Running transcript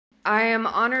I am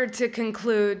honored to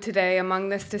conclude today among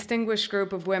this distinguished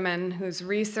group of women whose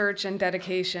research and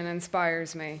dedication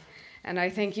inspires me, and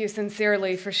I thank you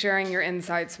sincerely for sharing your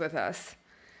insights with us.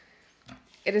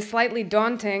 It is slightly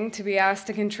daunting to be asked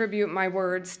to contribute my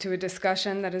words to a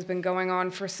discussion that has been going on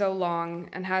for so long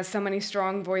and has so many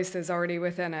strong voices already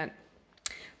within it.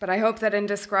 But I hope that in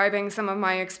describing some of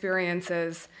my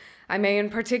experiences, I may in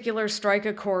particular strike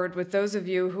a chord with those of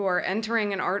you who are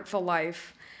entering an artful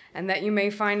life, and that you may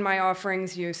find my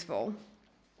offerings useful.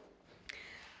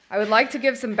 I would like to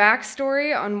give some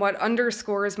backstory on what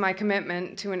underscores my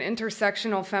commitment to an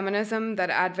intersectional feminism that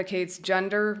advocates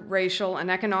gender, racial,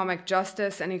 and economic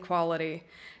justice and equality,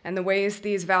 and the ways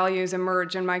these values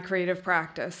emerge in my creative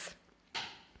practice.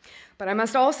 But I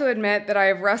must also admit that I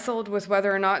have wrestled with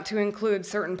whether or not to include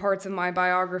certain parts of my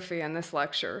biography in this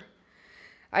lecture.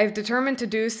 I have determined to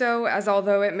do so, as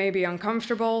although it may be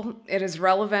uncomfortable, it is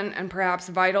relevant and perhaps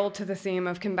vital to the theme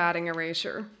of combating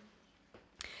erasure.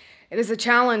 It is a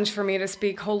challenge for me to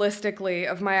speak holistically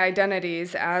of my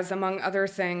identities as, among other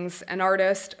things, an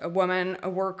artist, a woman, a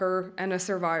worker, and a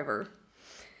survivor.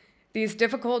 This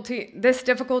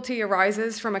difficulty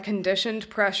arises from a conditioned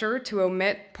pressure to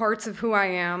omit parts of who I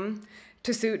am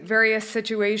to suit various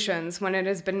situations when it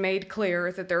has been made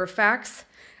clear that there are facts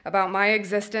about my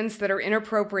existence that are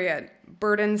inappropriate,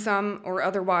 burdensome, or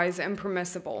otherwise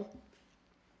impermissible.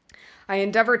 I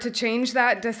endeavor to change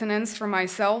that dissonance for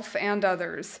myself and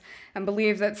others, and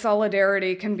believe that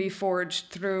solidarity can be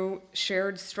forged through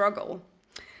shared struggle.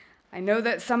 I know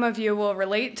that some of you will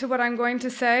relate to what I'm going to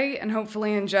say, and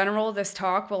hopefully in general this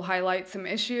talk will highlight some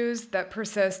issues that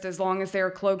persist as long as they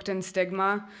are cloaked in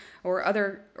stigma or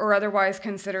otherwise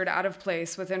considered out of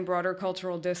place within broader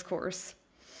cultural discourse.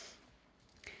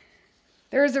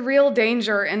 There is a real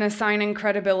danger in assigning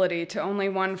credibility to only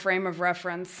one frame of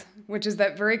reference, which is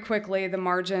that very quickly the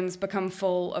margins become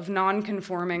full of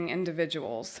non-conforming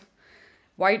individuals.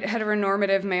 White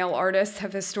heteronormative male artists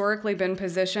have historically been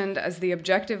positioned as the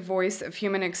objective voice of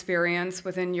human experience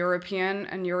within European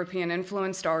and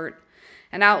European-influenced art,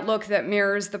 an outlook that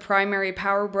mirrors the primary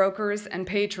power brokers and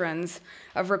patrons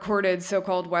of recorded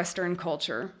so-called Western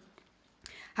culture.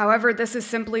 However, this is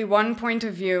simply one point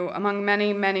of view among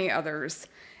many, many others.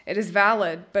 It is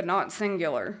valid, but not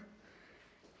singular.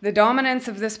 The dominance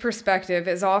of this perspective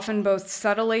is often both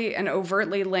subtly and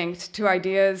overtly linked to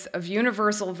ideas of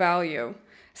universal value,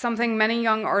 something many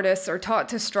young artists are taught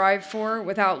to strive for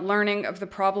without learning of the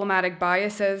problematic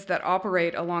biases that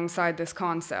operate alongside this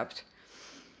concept.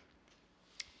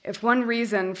 If one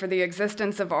reason for the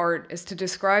existence of art is to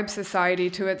describe society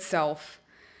to itself,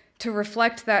 to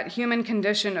reflect that human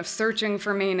condition of searching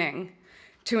for meaning,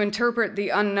 to interpret the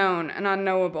unknown and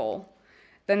unknowable,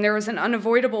 then there is an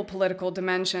unavoidable political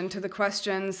dimension to the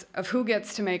questions of who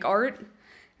gets to make art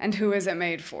and who is it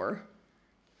made for.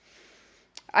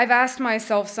 I've asked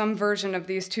myself some version of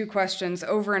these two questions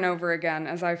over and over again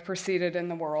as I've proceeded in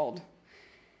the world.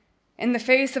 In the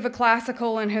face of a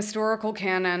classical and historical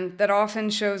canon that often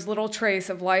shows little trace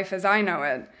of life as I know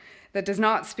it, that does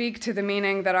not speak to the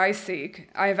meaning that I seek,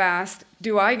 I've asked,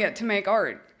 do I get to make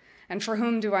art? And for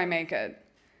whom do I make it?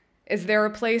 Is there a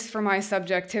place for my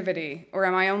subjectivity, or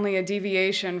am I only a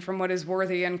deviation from what is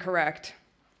worthy and correct?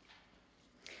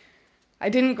 I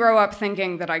didn't grow up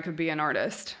thinking that I could be an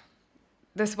artist.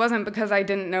 This wasn't because I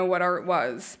didn't know what art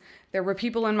was. There were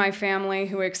people in my family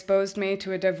who exposed me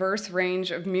to a diverse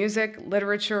range of music,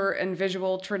 literature, and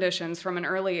visual traditions from an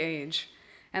early age.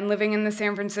 And living in the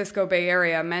San Francisco Bay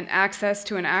Area meant access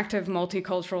to an active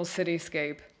multicultural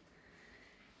cityscape.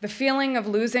 The feeling of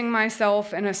losing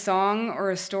myself in a song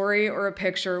or a story or a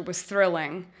picture was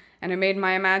thrilling, and it made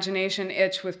my imagination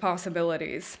itch with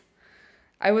possibilities.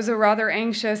 I was a rather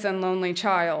anxious and lonely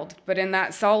child, but in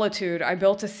that solitude, I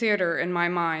built a theater in my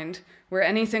mind where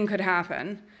anything could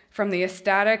happen, from the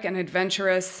ecstatic and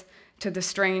adventurous to the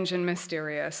strange and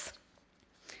mysterious.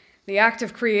 The act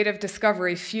of creative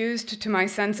discovery fused to my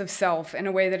sense of self in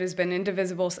a way that has been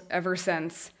indivisible ever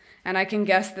since, and I can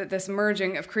guess that this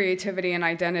merging of creativity and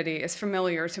identity is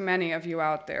familiar to many of you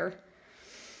out there.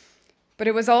 But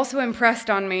it was also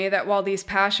impressed on me that while these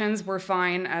passions were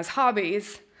fine as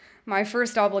hobbies, my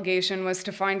first obligation was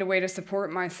to find a way to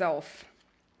support myself.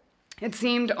 It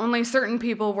seemed only certain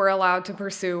people were allowed to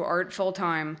pursue art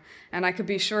full-time, and I could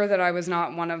be sure that I was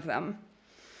not one of them.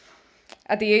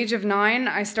 At the age of 9,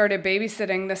 I started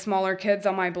babysitting the smaller kids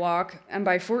on my block, and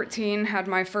by 14 had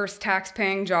my first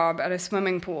tax-paying job at a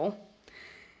swimming pool.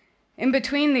 In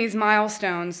between these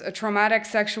milestones, a traumatic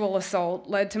sexual assault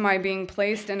led to my being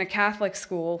placed in a Catholic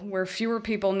school where fewer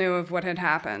people knew of what had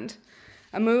happened,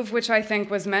 a move which I think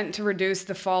was meant to reduce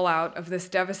the fallout of this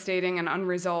devastating and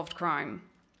unresolved crime.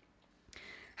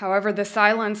 However, the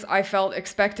silence I felt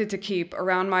expected to keep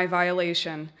around my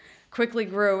violation quickly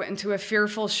grew into a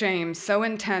fearful shame so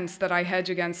intense that I hedge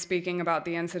against speaking about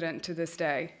the incident to this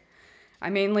day.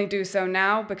 I mainly do so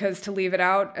now because to leave it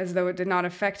out as though it did not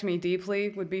affect me deeply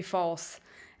would be false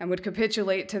and would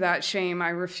capitulate to that shame I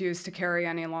refuse to carry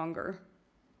any longer.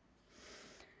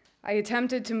 I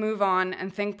attempted to move on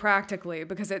and think practically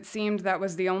because it seemed that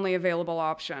was the only available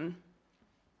option.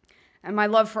 And my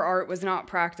love for art was not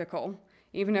practical,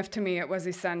 even if to me it was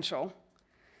essential.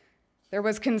 There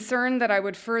was concern that I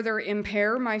would further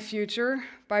impair my future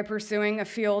by pursuing a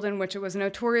field in which it was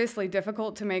notoriously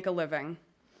difficult to make a living.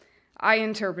 I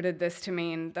interpreted this to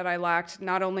mean that I lacked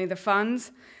not only the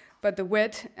funds, but the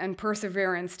wit and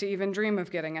perseverance to even dream of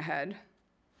getting ahead.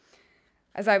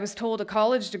 As I was told a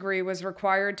college degree was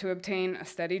required to obtain a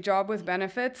steady job with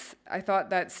benefits, I thought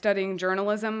that studying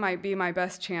journalism might be my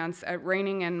best chance at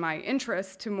reining in my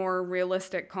interest to more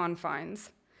realistic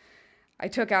confines. I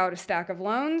took out a stack of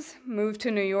loans, moved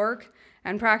to New York,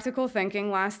 and practical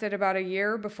thinking lasted about a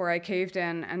year before I caved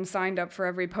in and signed up for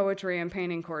every poetry and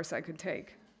painting course I could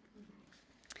take.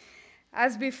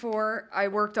 As before, I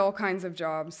worked all kinds of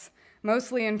jobs,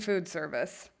 mostly in food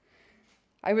service.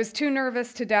 I was too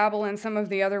nervous to dabble in some of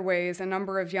the other ways a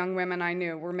number of young women I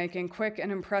knew were making quick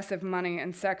and impressive money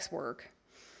in sex work.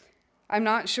 I'm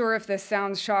not sure if this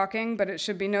sounds shocking, but it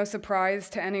should be no surprise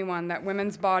to anyone that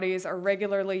women's bodies are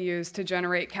regularly used to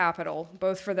generate capital,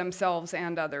 both for themselves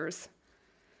and others.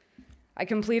 I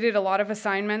completed a lot of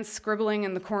assignments, scribbling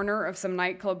in the corner of some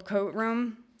nightclub coat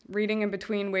room, reading in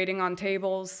between waiting on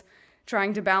tables,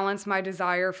 trying to balance my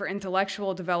desire for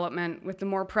intellectual development with the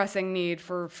more pressing need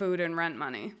for food and rent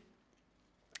money.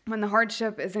 When the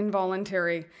hardship is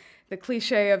involuntary, the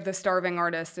cliche of the starving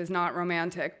artist is not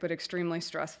romantic, but extremely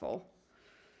stressful.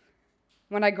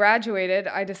 When I graduated,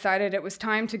 I decided it was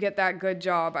time to get that good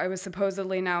job I was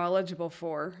supposedly now eligible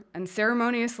for, and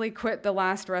ceremoniously quit the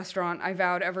last restaurant I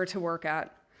vowed ever to work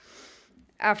at.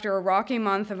 After a rocky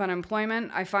month of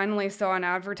unemployment, I finally saw an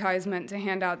advertisement to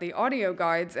hand out the audio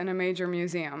guides in a major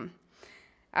museum.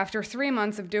 After 3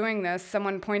 months of doing this,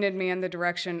 someone pointed me in the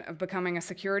direction of becoming a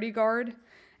security guard,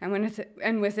 and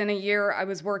within a year, I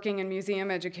was working in museum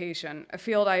education, a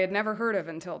field I had never heard of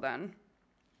until then.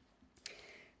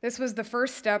 This was the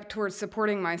first step towards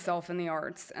supporting myself in the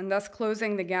arts, and thus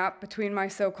closing the gap between my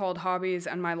so-called hobbies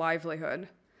and my livelihood.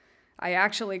 I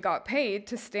actually got paid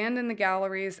to stand in the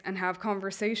galleries and have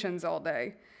conversations all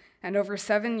day, and over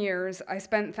 7 years, I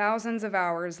spent thousands of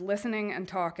hours listening and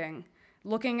talking,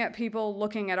 looking at people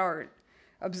looking at art,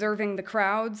 observing the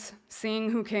crowds, seeing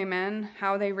who came in,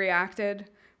 how they reacted,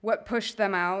 what pushed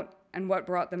them out, and what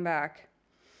brought them back.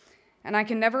 And I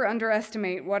can never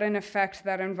underestimate what an effect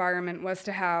that environment was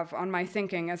to have on my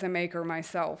thinking as a maker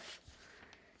myself.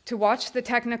 To watch the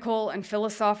technical and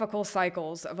philosophical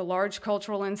cycles of a large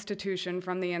cultural institution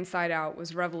from the inside out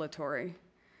was revelatory.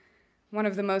 One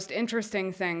of the most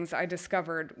interesting things I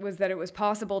discovered was that it was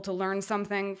possible to learn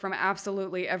something from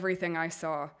absolutely everything I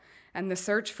saw, and the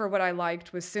search for what I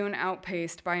liked was soon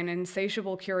outpaced by an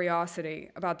insatiable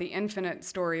curiosity about the infinite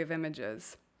story of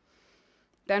images.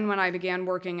 Then when I began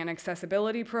working in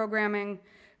accessibility programming,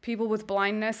 people with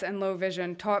blindness and low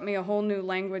vision taught me a whole new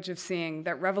language of seeing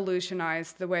that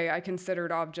revolutionized the way I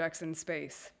considered objects in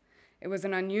space. It was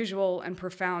an unusual and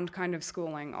profound kind of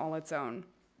schooling all its own.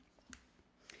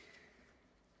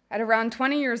 At around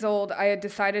 20 years old, I had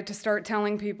decided to start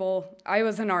telling people I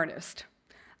was an artist.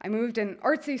 I moved in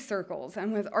artsy circles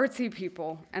and with artsy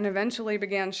people, and eventually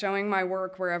began showing my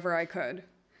work wherever I could.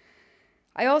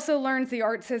 I also learned the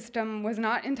art system was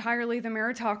not entirely the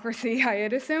meritocracy I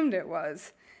had assumed it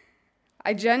was.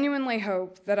 I genuinely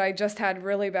hoped that I just had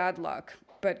really bad luck,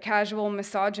 but casual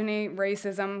misogyny,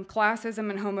 racism, classism,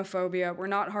 and homophobia were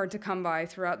not hard to come by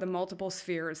throughout the multiple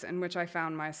spheres in which I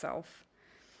found myself.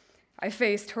 I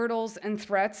faced hurdles and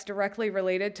threats directly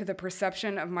related to the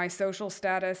perception of my social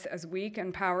status as weak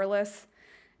and powerless,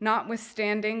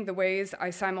 notwithstanding the ways I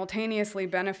simultaneously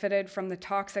benefited from the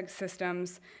toxic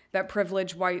systems that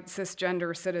privilege white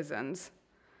cisgender citizens.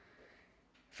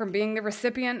 From being the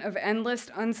recipient of endless,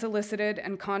 unsolicited,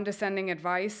 and condescending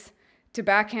advice, to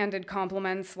backhanded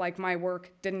compliments like my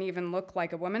work didn't even look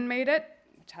like a woman made it,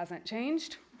 which hasn't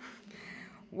changed.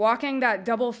 Walking that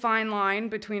double fine line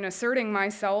between asserting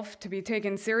myself to be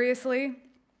taken seriously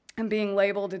and being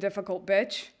labeled a difficult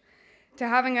bitch, to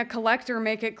having a collector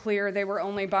make it clear they were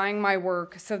only buying my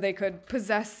work so they could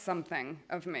possess something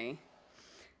of me.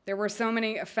 There were so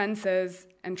many offenses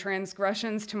and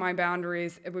transgressions to my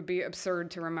boundaries, it would be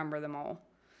absurd to remember them all.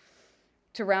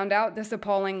 To round out this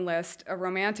appalling list, a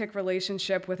romantic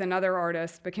relationship with another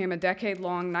artist became a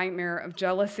decade-long nightmare of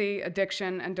jealousy,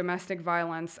 addiction, and domestic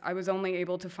violence I was only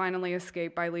able to finally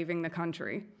escape by leaving the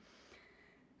country.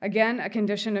 Again, a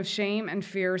condition of shame and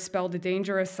fear spelled a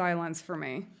dangerous silence for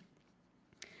me.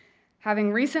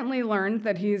 Having recently learned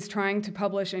that he is trying to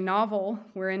publish a novel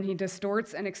wherein he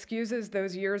distorts and excuses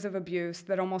those years of abuse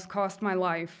that almost cost my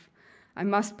life, I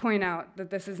must point out that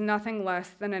this is nothing less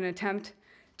than an attempt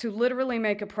to literally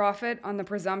make a profit on the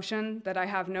presumption that I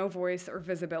have no voice or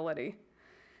visibility.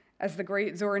 As the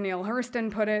great Zora Neale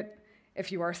Hurston put it,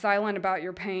 if you are silent about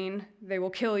your pain, they will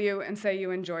kill you and say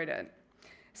you enjoyed it.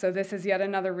 So this is yet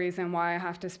another reason why I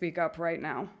have to speak up right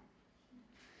now.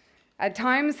 At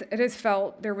times, it has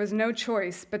felt there was no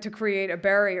choice but to create a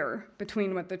barrier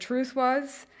between what the truth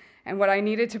was and what I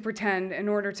needed to pretend in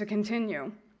order to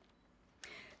continue.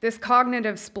 This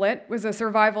cognitive split was a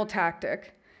survival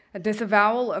tactic, a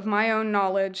disavowal of my own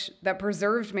knowledge that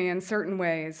preserved me in certain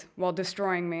ways while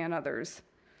destroying me in others.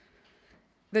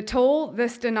 The toll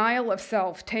this denial of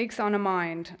self takes on a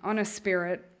mind, on a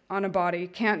spirit, on a body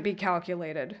can't be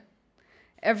calculated.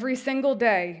 Every single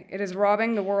day, it is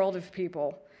robbing the world of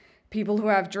people who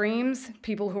have dreams,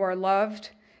 people who are loved,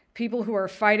 people who are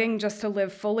fighting just to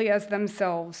live fully as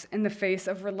themselves in the face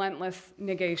of relentless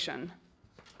negation.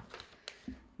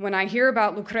 When I hear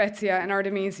about Lucrezia and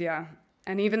Artemisia,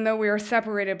 and even though we are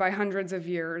separated by hundreds of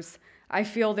years, I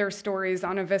feel their stories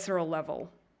on a visceral level.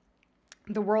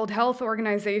 The World Health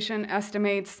Organization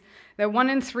estimates that 1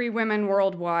 in 3 women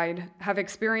worldwide have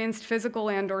experienced physical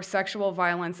and/or sexual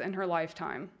violence in her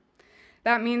lifetime.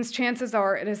 That means chances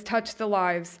are it has touched the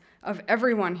lives of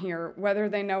everyone here, whether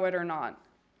they know it or not.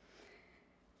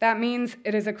 That means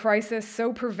it is a crisis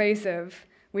so pervasive,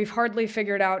 we've hardly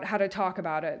figured out how to talk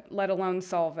about it, let alone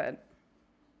solve it.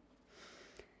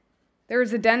 There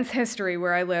is a dense history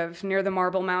where I live, near the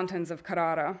marble mountains of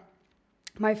Carrara.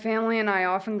 My family and I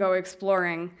often go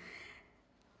exploring,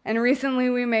 and recently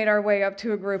we made our way up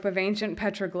to a group of ancient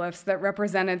petroglyphs that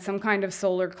represented some kind of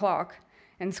solar clock,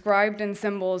 inscribed in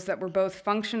symbols that were both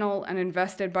functional and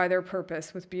invested by their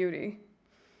purpose with beauty.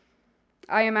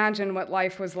 I imagine what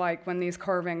life was like when these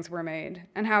carvings were made,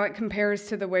 and how it compares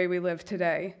to the way we live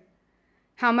today.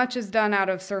 How much is done out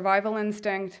of survival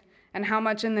instinct, and how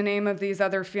much in the name of these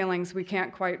other feelings we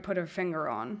can't quite put a finger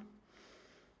on.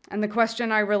 And the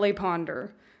question I really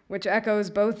ponder, which echoes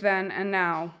both then and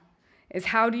now, is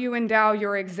how do you endow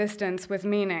your existence with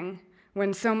meaning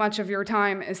when so much of your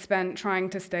time is spent trying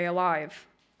to stay alive?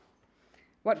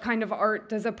 What kind of art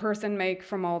does a person make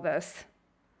from all this?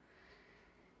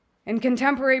 In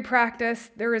contemporary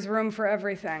practice, there is room for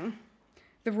everything.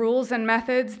 The rules and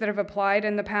methods that have applied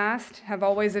in the past have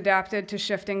always adapted to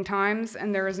shifting times,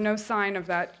 and there is no sign of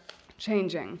that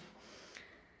changing.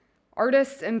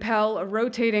 Artists impel a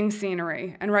rotating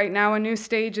scenery, and right now a new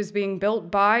stage is being built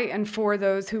by and for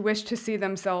those who wish to see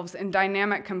themselves in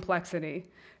dynamic complexity,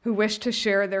 who wish to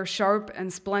share their sharp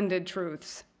and splendid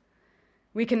truths.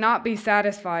 We cannot be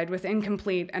satisfied with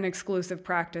incomplete and exclusive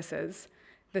practices.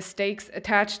 The stakes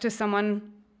attached to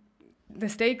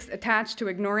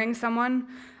ignoring someone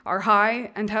are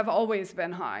high and have always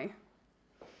been high.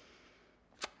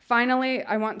 Finally,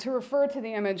 I want to refer to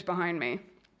the image behind me.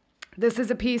 This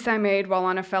is a piece I made while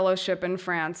on a fellowship in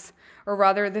France, or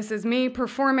rather, this is me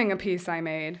performing a piece I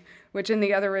made, which in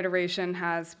the other iteration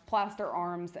has plaster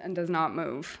arms and does not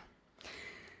move.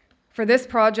 For this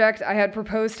project, I had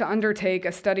proposed to undertake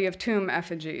a study of tomb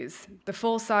effigies, the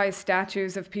full-size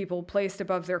statues of people placed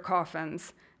above their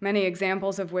coffins, many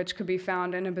examples of which could be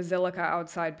found in a basilica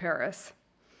outside Paris.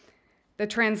 The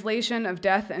translation of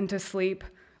death into sleep,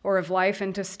 or of life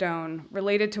into stone,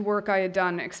 related to work I had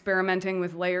done experimenting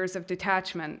with layers of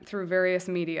detachment through various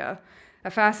media,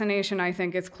 a fascination I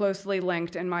think is closely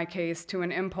linked in my case to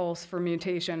an impulse for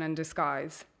mutation and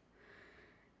disguise.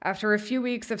 After a few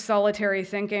weeks of solitary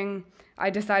thinking,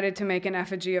 I decided to make an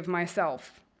effigy of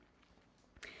myself.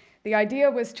 The idea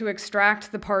was to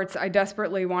extract the parts I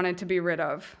desperately wanted to be rid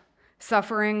of: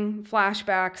 suffering,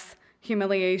 flashbacks,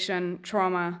 humiliation,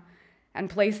 trauma,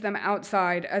 and place them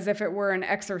outside as if it were an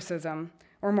exorcism,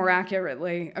 or more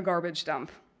accurately, a garbage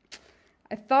dump.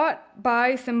 I thought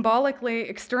by symbolically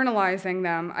externalizing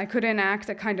them, I could enact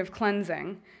a kind of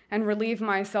cleansing and relieve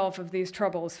myself of these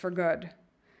troubles for good.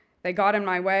 They got in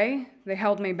my way, they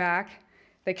held me back,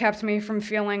 they kept me from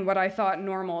feeling what I thought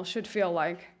normal should feel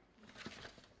like.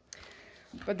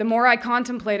 But the more I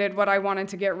contemplated what I wanted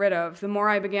to get rid of, the more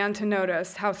I began to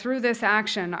notice how through this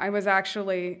action I was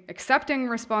actually accepting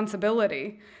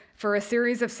responsibility for a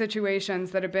series of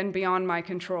situations that had been beyond my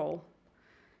control.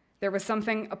 There was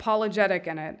something apologetic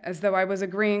in it, as though I was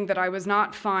agreeing that I was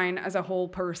not fine as a whole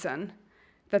person,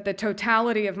 that the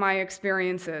totality of my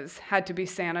experiences had to be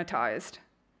sanitized.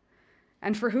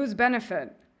 And for whose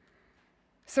benefit?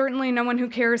 Certainly no one who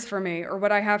cares for me or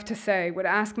what I have to say would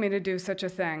ask me to do such a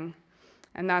thing.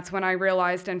 And that's when I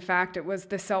realized, in fact, it was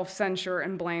the self-censure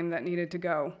and blame that needed to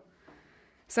go.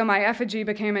 So my effigy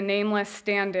became a nameless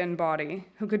stand-in body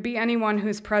who could be anyone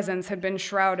whose presence had been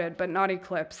shrouded but not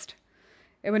eclipsed.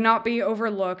 It would not be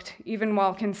overlooked, even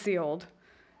while concealed,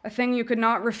 a thing you could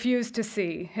not refuse to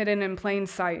see, hidden in plain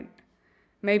sight.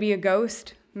 Maybe a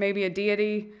ghost, maybe a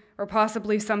deity, or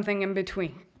possibly something in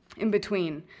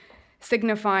between,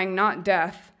 signifying not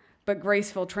death, but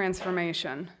graceful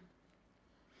transformation.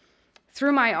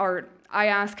 Through my art, I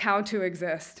ask how to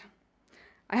exist.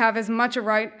 I have as much a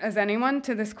right as anyone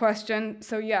to this question,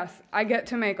 so yes, I get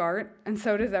to make art, and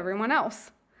so does everyone else.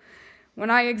 When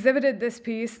I exhibited this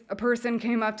piece, a person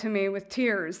came up to me with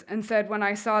tears and said when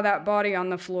I saw that body on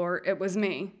the floor, it was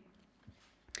me.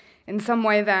 In some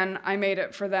way then, I made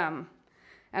it for them.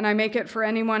 And I make it for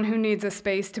anyone who needs a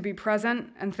space to be present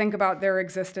and think about their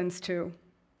existence too.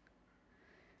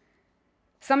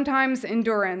 Sometimes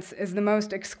endurance is the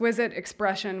most exquisite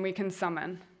expression we can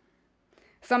summon.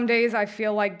 Some days I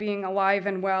feel like being alive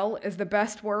and well is the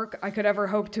best work I could ever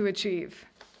hope to achieve.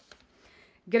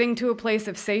 Getting to a place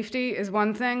of safety is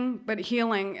one thing, but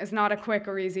healing is not a quick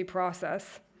or easy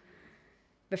process.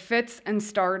 The fits and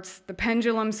starts, the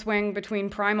pendulum swing between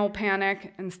primal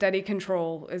panic and steady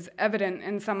control is evident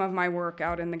in some of my work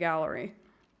out in the gallery.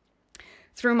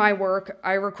 Through my work,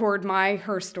 I record my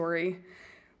herstory,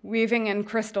 weaving in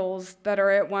crystals that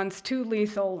are at once too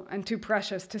lethal and too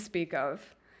precious to speak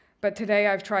of. But today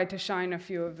I've tried to shine a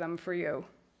few of them for you.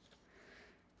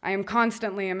 I am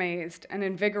constantly amazed and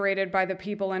invigorated by the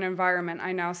people and environment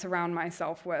I now surround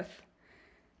myself with.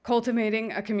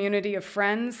 Cultivating a community of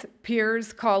friends,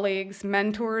 peers, colleagues,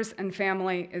 mentors, and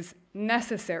family is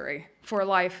necessary for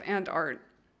life and art.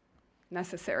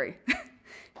 Necessary.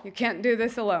 You can't do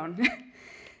this alone.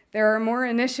 There are more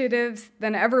initiatives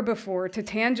than ever before to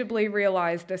tangibly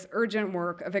realize this urgent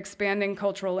work of expanding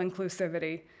cultural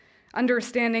inclusivity,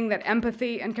 understanding that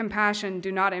empathy and compassion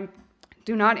do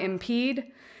not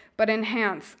impede, but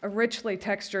enhance a richly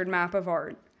textured map of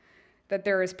art, that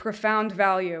there is profound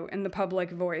value in the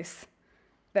public voice,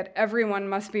 that everyone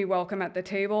must be welcome at the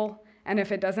table, and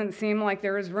if it doesn't seem like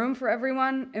there is room for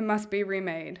everyone, it must be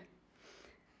remade.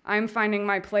 I'm finding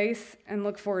my place and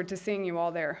look forward to seeing you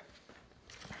all there.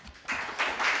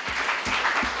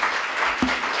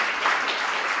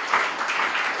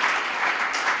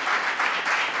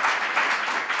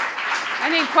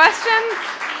 Any questions?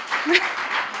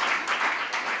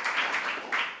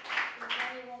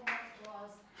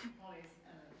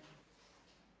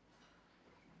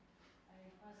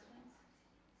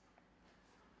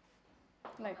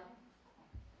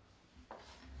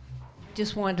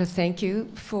 Just want to thank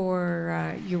you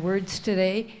for your words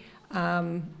today.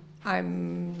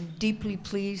 I'm deeply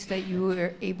pleased that you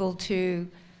were able to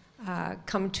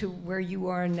come to where you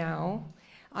are now.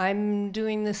 I'm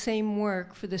doing the same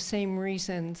work for the same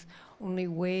reasons, only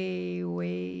way,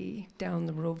 way down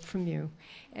the road from you.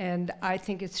 And I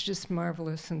think it's just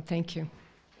marvelous, and thank you.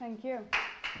 Thank you.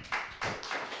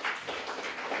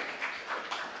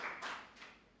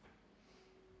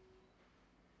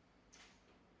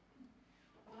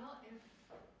 Well, if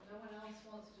no one else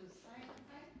wants to say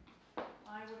anything,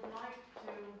 I would like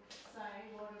to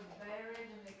say what a varied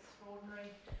and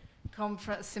extraordinary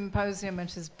conference symposium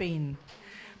it has been.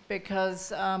 Because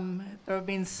there have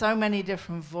been so many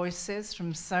different voices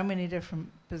from so many different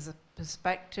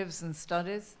perspectives and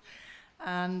studies,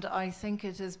 and I think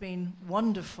it has been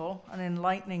wonderful and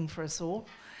enlightening for us all.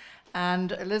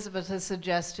 And Elizabeth has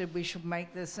suggested we should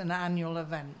make this an annual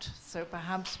event, so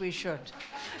perhaps we should.